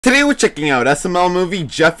we're checking out SML movie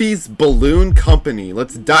Jeffy's Balloon Company.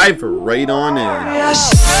 Let's dive right on in.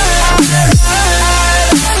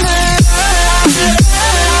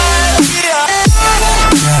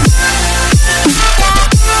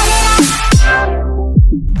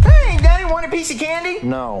 Piece of candy?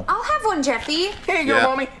 No. I'll have one, Jeffy. Here you go,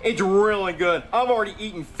 Mommy. It's really good. I've already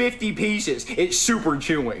eaten 50 pieces. It's super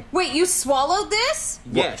chewy. Wait, you swallowed this?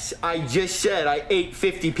 Yes, I just said I ate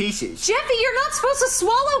 50 pieces. Jeffy, you're not supposed to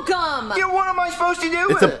swallow gum. Yeah, what am I supposed to do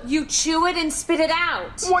with it? You chew it and spit it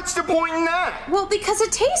out. What's the point in that? Well, because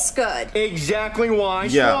it tastes good. Exactly why I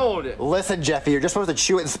swallowed it. Listen, Jeffy, you're just supposed to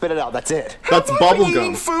chew it and spit it out. That's it. That's Have bubble I been gum.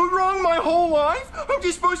 eating food wrong my whole life? I'm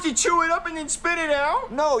just supposed to chew it up and then spit it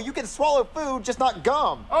out? No, you can swallow food, just not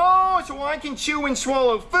gum. Oh, so I can chew and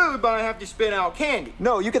swallow food, but I have to spit out candy.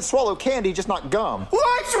 No, you can swallow candy, just not gum.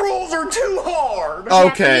 Life's rules are too hard.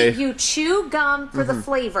 Okay. Jeffy, you chew gum for the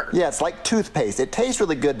flavor. Yeah, it's like toothpaste. It tastes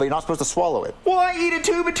really good, but you're not supposed to swallow it. Well, I eat a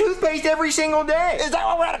tube of toothpaste every single day. Is that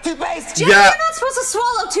why we're out of toothpaste? Jeffy, you're not supposed to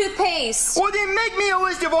swallow toothpaste. Well, then make me a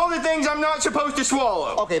list of all the things I'm not supposed to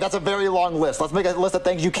swallow. Okay, that's a very long list. Let's make a list of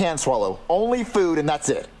things you can swallow. Only food, and that's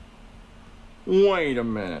it. Wait a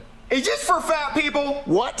minute. Is this for fat people?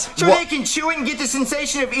 What? So they can chew it and get the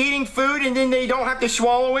sensation of eating food and then they don't have to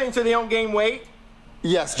swallow it and so they don't gain weight?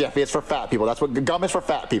 Yes, Jeffy, it's for fat people. That's what gum is for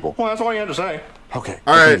fat people. Well, that's all you have to say. Okay.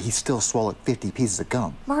 All right. He still swallowed 50 pieces of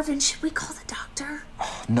gum. Marvin, should we call the doctor?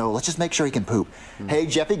 No, let's just make sure he can poop. Hey,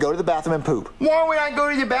 Jeffy, go to the bathroom and poop. Why would I go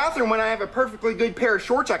to the bathroom when I have a perfectly good pair of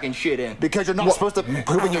shorts I can shit in? Because you're not supposed to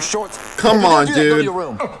poop in your shorts. Come on, Go dude. to your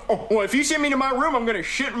room. Well, if you send me to my room, I'm gonna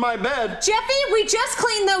shit in my bed. Jeffy, we just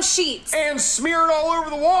cleaned those sheets. And smear it all over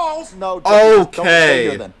the walls. No, Jeffy, don't stay here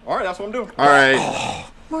Okay. then. All right, that's what I'm doing. All right.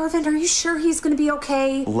 Marvin, are you sure he's gonna be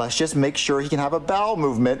okay? Let's just make sure he can have a bowel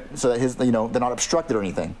movement so that his, they're not obstructed or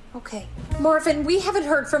anything. Okay. Marvin, we haven't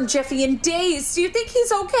heard from Jeffy in days. Do you think he's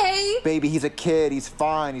okay? Baby, he's a kid. He's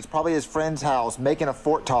fine. He's probably at his friend's house making a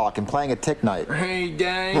fort talk and playing a tick night. Hey,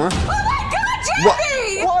 Dang. Oh my God,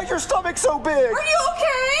 Jeffy! Why is your stomach so big? Are you okay?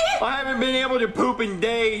 I haven't been able to poop in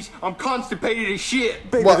days. I'm constipated as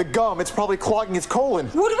shit. Baby, What? the gum, it's probably clogging his colon.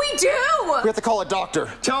 What do we do? We have to call a doctor.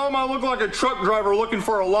 Tell him I look like a truck driver looking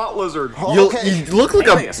for a lot lizard. Oh, You look like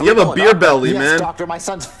you have a beer belly, Yes, man. doctor, my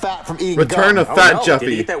son's fat from eating Return gum. of fat Did he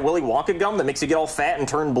Jeffy. eat that Willy Wonka gum that makes you get all fat and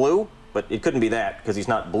turn blue? But it couldn't be that, because he's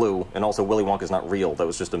not blue, and also Willy Wonka's not real. That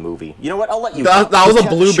was just a movie. You know what? I'll let you That go. was a kept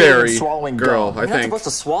chewing blueberry and swallowing girl, gum. I You're not think. supposed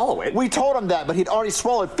to swallow it. We told him that, but he'd already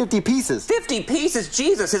swallowed 50 pieces. 50 pieces?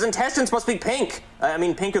 Jesus, his intestines must be pink. I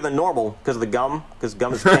mean, pinker than normal, because of the gum. Because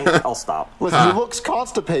gum is pink. I'll stop. Listen, he looks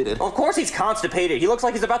constipated. Of course he's constipated. He looks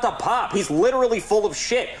like he's about to pop. He's literally full of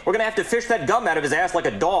shit. We're gonna have to fish that gum out of his ass like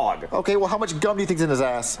a dog. Okay, well, how much gum do you think's in his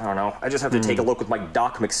ass? I don't know. I just have to take a look with my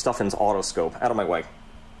Doc McStuffins otoscope. Out of my way.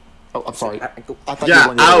 Oh, I'm sorry. I thought you Yeah,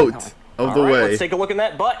 were on your way. out of the All right, way. let's take a look in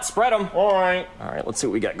that butt. Spread them. All right. All right, let's see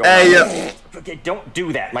what we got going Hey, on. Okay, don't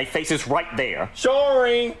do that. My face is right there.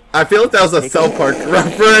 Sorry. I feel like that was a South Park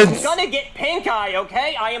reference. Gonna get pink eye,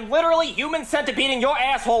 okay? I am literally human centipeding your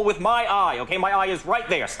asshole with my eye, okay? My eye is right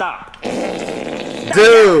there. Stop.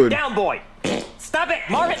 Dude. Down, boy. Stop it.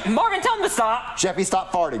 Marvin, tell him to stop. Jeffy,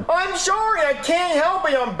 stop farting. I'm sorry. I can't help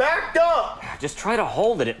it. I'm backed up. Just try to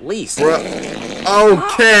hold it at least. Okay,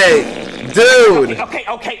 dude.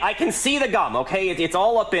 Okay, I can see the gum, okay? It's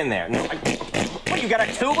all up in there. What, you got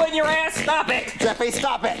a tuba in your ass? Stop it. Jeffy,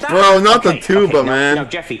 stop it. Bro, not the tuba, man. Now,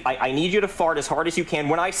 Jeffy, I need you to fart as hard as you can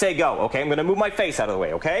when I say go, okay? I'm gonna move my face out of the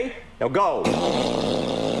way, okay? Now go.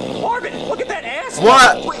 Marvin, look at that ass.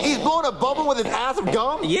 What? Wait, he's blowing a bubble with his ass of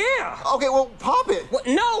gum? Yeah. Okay, well, pop it. What?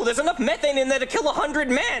 No, there's enough methane in there to kill 100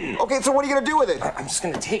 men. Okay, so what are you gonna do with it? I'm just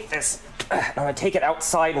gonna take this. I'm gonna take it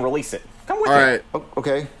outside and release it. Come with All me. right.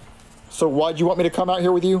 Okay. So why'd you want me to come out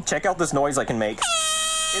here with you? Check out this noise I can make.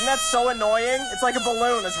 Isn't that so annoying? It's like a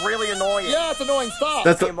balloon. It's really annoying. Yeah, it's annoying. Stop.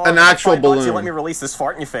 That's Hey, Marvin, an actual $5 You let me balloon. release this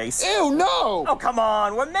fart in your face. Ew, no. Oh, come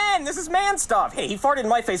on. We're men. This is man stuff. Hey, he farted in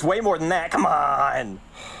my face way more than that. Come on.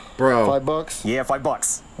 Bro. $5? Yeah,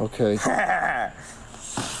 $5. Okay.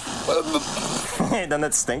 Doesn't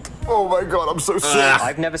that stink? Oh my God, I'm so sick.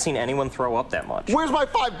 I've never seen anyone throw up that much. Where's my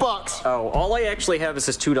 $5? Oh, all I actually have is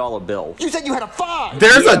this $2 bill. You said you had a 5.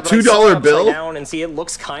 There's Yeah, a but I saw it $2 upside bill? down and see, it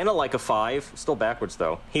looks kind of like a 5. Still backwards,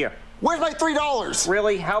 though. Here. Where's my $3?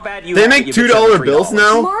 Really? How bad you They have make it, you $2 put bills $3?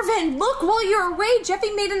 now? Marvin, look, while you're away, Jeffy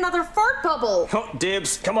made another fart bubble. Oh,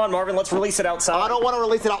 dibs. Come on, Marvin, let's release it outside. I don't want to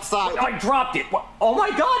release it outside. I dropped it. What? Oh my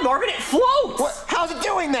God, Marvin, it floats! What? How's it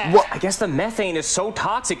doing that? What? I guess the methane is so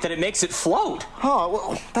toxic that it makes it float. Huh,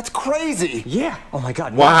 well, that's crazy. Yeah. Oh my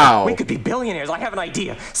God. Wow. We could be billionaires. I have an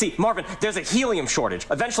idea. See, Marvin, there's a helium shortage.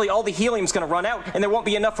 Eventually, all the helium's gonna run out, and there won't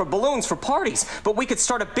be enough for balloons for parties. But we could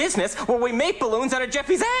start a business where we make balloons out of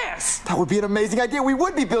Jeffy's ass. That would be an amazing idea. We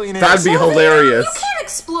would be billionaires. That'd be hilarious. You can't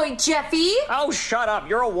exploit Jeffy. Oh, shut up.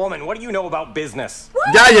 You're a woman. What do you know about business? Why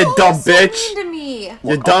Yeah, are you dumb always so bitch. mean to me. You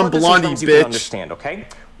Look, dumb I'll put this in blondie terms you can bitch. understand, okay?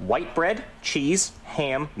 White bread, cheese,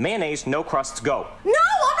 ham, mayonnaise, no crusts, go. No,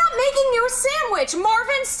 I'm not making you a sandwich.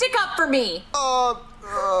 Marvin, stick up for me.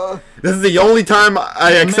 This is the only time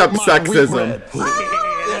I accept sexism.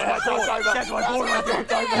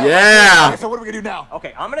 Yeah. Okay, so what are we gonna do now?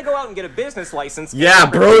 Okay, I'm gonna go out and get a business license. Yeah,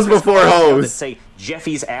 and bros business before card hoes. that say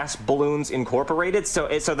Jeffy's Ass Balloons Incorporated, so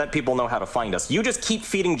that people know how to find us. You just keep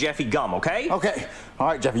feeding Jeffy gum, okay? Okay. All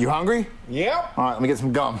right, Jeffy, you hungry? Yep. All right, let me get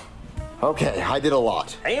some gum. Okay, I did a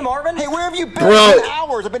lot. Hey, Marvin. Hey, where have you been? Bro. It's been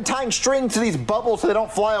hours. I've been tying strings to these bubbles so they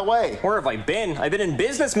don't fly away. Where have I been? I've been in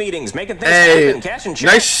business meetings, making things Hey, happen, cashing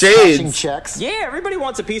checks. nice Cashing shades. checks. Yeah, everybody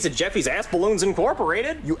wants a piece of Jeffy's Ass Balloons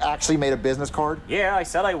Incorporated. You actually made a business card? Yeah, I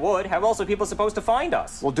said I would. How else are people supposed to find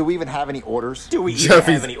us? Well, do we even have any orders? Do we even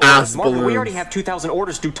Jeffy's have any orders? ass Marvin, we balloons. already have 2,000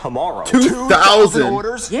 orders due tomorrow. 2,000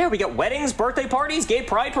 orders? Yeah, we got weddings, birthday parties, gay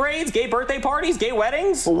pride parades, gay birthday parties, gay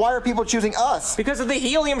weddings. Well, why are people choosing us? Because of the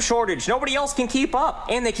helium shortage. Nobody else can keep up.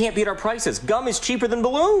 And they can't beat our prices. Gum is cheaper than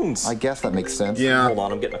balloons. I guess that makes sense. Yeah. Hold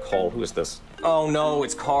on, I'm getting a call. Who is this? Oh no,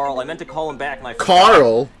 it's Carl. I meant to call him back and I forgot.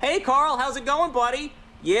 Carl? Hey Carl, how's it going, buddy?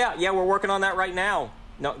 Yeah, we're working on that right now.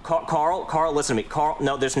 No, Carl, listen to me. Carl,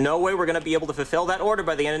 no, there's no way we're gonna be able to fulfill that order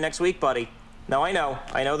by the end of next week, buddy. No, I know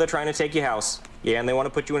they're trying to take your house. Yeah, and they want to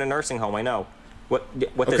put you in a nursing home, I know. What,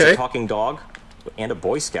 there's Okay. a talking dog? And a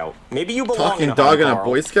Boy Scout. Maybe you belong Talking in a dog home, and a Carl.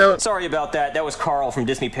 Boy Scout? Sorry about that. That was Carl from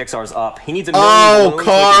Disney Pixar's Up. He needs a Oh, million balloons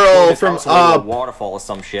Carl so he can build his from house into a Up. waterfall or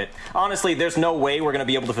some shit. Honestly, there's no way we're gonna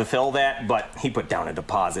be able to fulfill that, but he put down a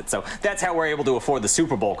deposit, so that's how we're able to afford the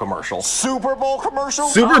Super Bowl commercial. Super Bowl commercial?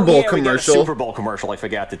 Super Bowl We got a commercial. Super Bowl commercial, I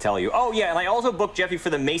forgot to tell you. Oh yeah, and I also booked Jeffy for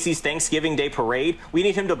the Macy's Thanksgiving Day Parade. We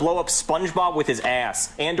need him to blow up SpongeBob with his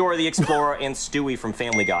ass, and Dora the Explorer and Stewie from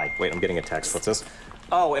Family Guy. Wait, I'm getting a text. What's this?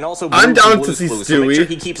 Oh, and also I'm Blue down from to Blue's see Clues, so make sure Stewie.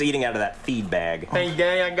 he keeps eating out of that feed bag. Hey,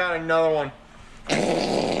 Daddy, I got another one.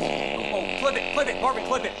 Flip it, Marvin,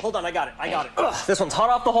 clip it. Hold on, I got it. Ugh, this one's hot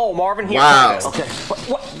off the hole, Marvin. Here, Wow. try this.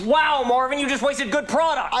 Okay. Wow, Marvin, you just wasted good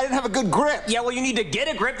product. I didn't have a good grip. Yeah, well, you need to get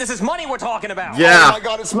a grip. This is money we're talking about. Yeah. Oh my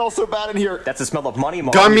god, it smells so bad in here. That's the smell of money,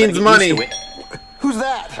 Marvin. Gum You means better get used money. to it. Who's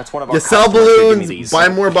that? That's one of our You sell customers who give me balloons, these. buy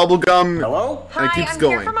more bubble gum, Hello? and it Hi, keeps I'm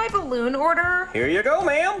going. here for my balloon order. Here you go,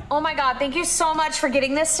 ma'am. Oh my god, thank you so much for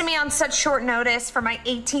getting this to me on such short notice for my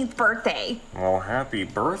 18th birthday. Well, happy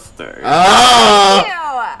birthday.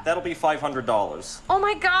 Ah! Ew. That'll be $500. Oh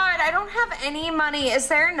my god, I don't have any money. Is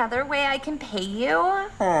there another way I can pay you?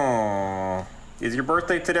 Is your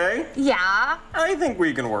birthday today? Yeah. I think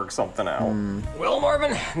we can work something out. Well,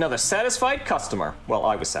 Marvin, another satisfied customer. Well,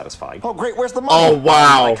 I was satisfied. Oh great, where's the Oh, money?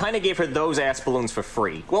 wow. I kind of gave her those ass balloons for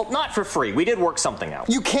free. Well, not for free. We did work something out.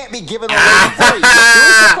 You can't be giving away for free. Doing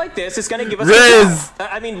stuff like this is going to give us Riz.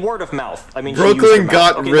 I mean, word of mouth. I mean, Brooklyn she used her mouth.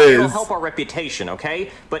 got okay, now, it'll Riz. help our reputation, okay?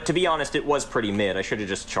 But to be honest, it was pretty mid. I should have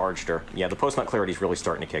just charged her. Yeah, the post-nut clarity is really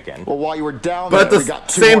starting to kick in. Well, while you were down But there, the we got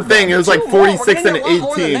two same more thing, it done. was like Two more. We're 46 gonna and get a lot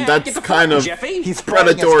more than 18. that. That's Get the kind fuck, of Jeffy. He's spreading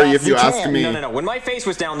as predatory fast if as you he ask can. me. No. When my face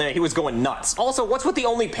was down there, he was going nuts. Also, what's with the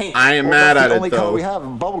only pink? I am Well, mad that's at the it only color though. we have,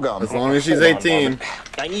 bubblegum. As long as she's Hold on, 18. Marvin.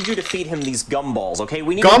 I need you to feed him these gumballs, okay?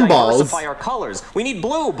 We need Gumballs? to diversify our colors. We need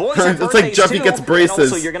blue. Boys have It's like birthdays Jeffy too. gets And braces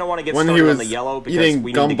also, you're gonna want to get when he started on was the yellow because eating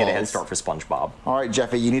we need to get a head gumballs. start for SpongeBob. All right,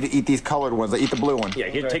 Jeffy, you need to eat these colored ones. Eat the blue one. Yeah,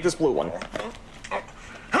 here, take this blue one.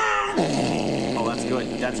 Oh,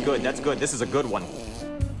 that's good. This is a good one.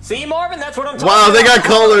 See, Marvin, that's what I'm talking Wow, about. they got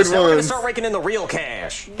colored Now we're gonna ones. start raking in the real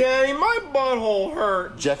cash. Daddy, my butthole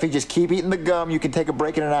hurt. Jeffy, just keep eating the gum. You can take a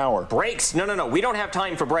break in an hour. Breaks? No. We don't have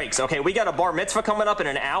time for breaks. Okay, we got a bar mitzvah coming up in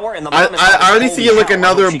an hour, and the I- mom is I like, already "Holy see like cow, I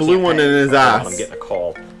another hope she blue can't one pay." in his Hold on, ass. I'm getting a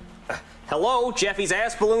call. Hello, Jeffy's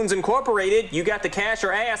Ass Balloons Incorporated. You got the cash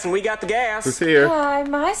or ass, and we got the gas. Who's here? Hi,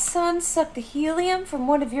 my son sucked the helium from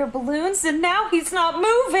one of your balloons and now he's not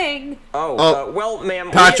moving. Well, ma'am,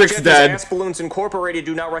 we Patrick's at Jeffy's dead. Ass Balloons Incorporated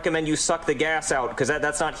do not recommend you suck the gas out, because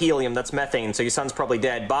that's not helium, that's methane, so your son's probably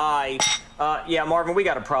dead. Bye. Yeah, Marvin, we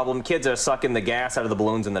got a problem. Kids are sucking the gas out of the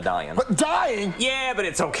balloons and they're dying. But dying? Yeah, but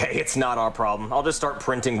it's okay. It's not our problem. I'll just start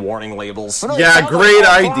printing warning labels. No, Yeah, it sounds great like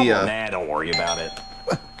our idea. Nah, don't worry about it.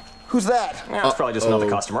 Who's that? Yeah, it's probably just another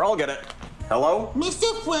customer. I'll get it. Hello? Mr.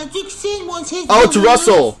 Fredrickson wants his Oh, it's balloons.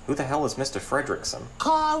 Russell. Who the hell is Mr. Fredrickson?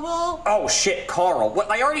 Carl. Oh shit, Carl.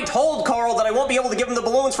 What? I already told Carl that I won't be able to give him the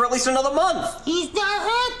balloons for at least another month. He's not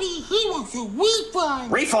happy. He wants a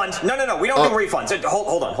refund. Refund? No. We don't do refunds.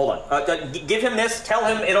 Hold on. Give him this. Tell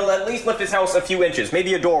him it'll at least lift his house a few inches,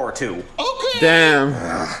 maybe a door or two. Okay. Damn.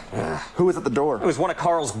 Who is at the door? It was one of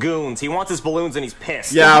Carl's goons. He wants his balloons and he's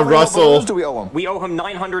pissed. Yeah, How many more Russell. balloons do we owe him? We owe him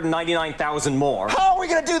 999,000 more. How are we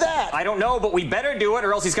gonna do that? I don't know, but we better do it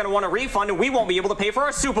or else he's gonna want a refund and we won't be able to pay for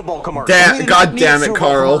our Super Bowl commercial. Damn, God damn it,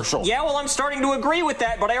 Carl. Yeah, well, I'm starting to agree with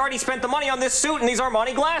that, but I already spent the money on this suit and these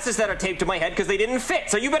Armani glasses that are taped to my head because they didn't fit,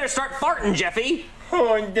 so you better start farting, Jeffy.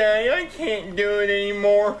 Oh, Daddy, I can't do it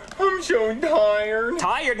anymore. I'm so tired.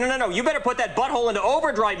 Tired? No. You better put that butthole into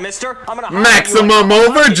overdrive, mister. I'm gonna hire you Maximum like-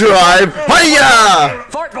 overdrive. Hiya!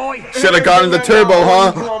 Fart boy! Should have gone into turbo,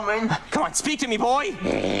 huh? Come on, speak to me, boy!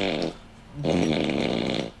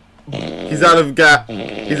 He's out of gas.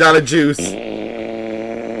 He's out of juice.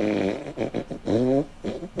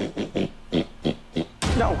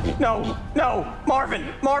 No!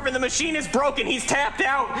 Marvin, the machine is broken. He's tapped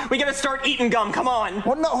out. We gotta start eating gum. Come on.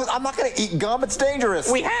 Well, no, I'm not gonna eat gum. It's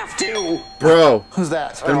dangerous. We have to. Bro. Who's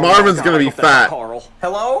that? And Marvin's God, gonna I be hope that's fat. Carl.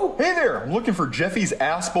 Hello? Hey there, I'm looking for Jeffy's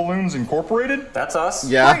Ass Balloons Incorporated. That's us?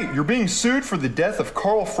 Yeah. Great, you're being sued for the death of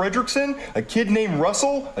Carl Fredrickson, a kid named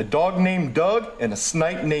Russell, a dog named Doug, and a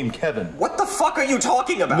snipe named Kevin. What the fuck are you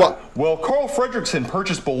talking about? What? Well, Carl Fredrickson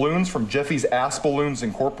purchased balloons from Jeffy's Ass Balloons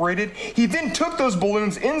Incorporated. He then took those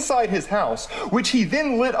balloons inside his house, which he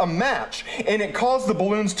then lit a match, and it caused the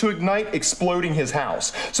balloons to ignite, exploding his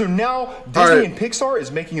house. So now Disney and Pixar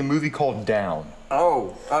is making a movie called Down.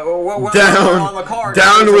 Oh, Down. on the card,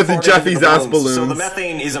 Down it with says Jeffy's the ass So balloons. the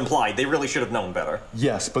methane is implied. They really should have known better.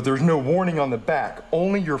 Yes, but there's no warning on the back,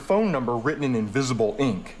 only your phone number written in invisible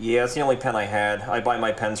ink. Yeah, it's the only pen I had. I buy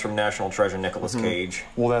my pens from National Treasure Nicolas Cage.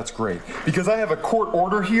 Well, that's great, because I have a court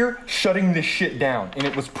order here shutting this shit down, and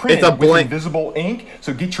it was printed It's a with blank. invisible ink,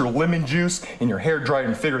 so get your lemon juice and your hair dryer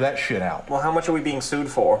and figure that shit out. Well, how much are we being sued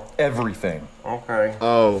for? Everything. Okay.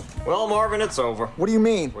 Oh. Well, Marvin, it's over. What do you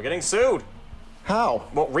mean? We're getting sued. How?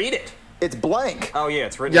 Well, read it. It's blank. Oh, yeah,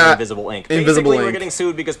 it's written Yeah, in invisible ink. invisible Basically, we're ink. getting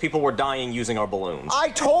sued because people were dying using our balloons. I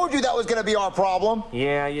told you that was gonna be our problem.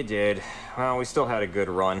 Yeah, you did. Well, we still had a good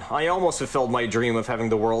run. I almost fulfilled my dream of having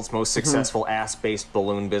the world's most successful ass-based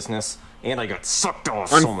balloon business, and I got sucked off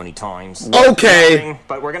so many times. Okay.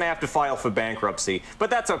 But we're gonna have to file for bankruptcy. But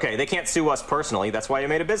that's okay. They can't sue us personally. That's why I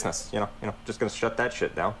made a business. You know, just gonna shut that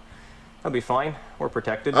shit down. That'll be fine. We're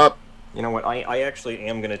protected. You know what? I actually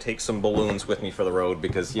am gonna take some balloons with me for the road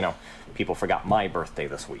because, you know, people forgot my birthday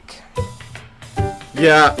this week.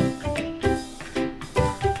 Yeah.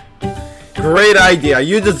 Great idea.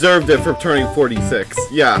 You deserved it for turning 46.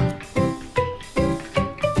 Yeah.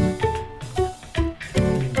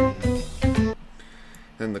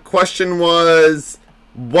 And the question was,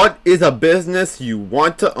 what is a business you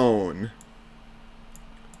want to own?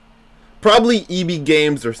 Probably EB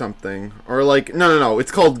Games or something. Or like, no,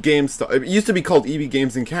 it's called GameStop. It used to be called EB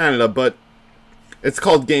Games in Canada, but it's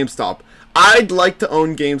called GameStop. I'd like to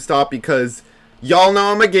own GameStop because y'all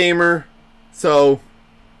know I'm a gamer, so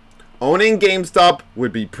owning GameStop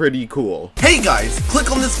would be pretty cool. Hey guys,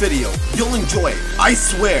 click on this video. You'll enjoy it, I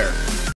swear.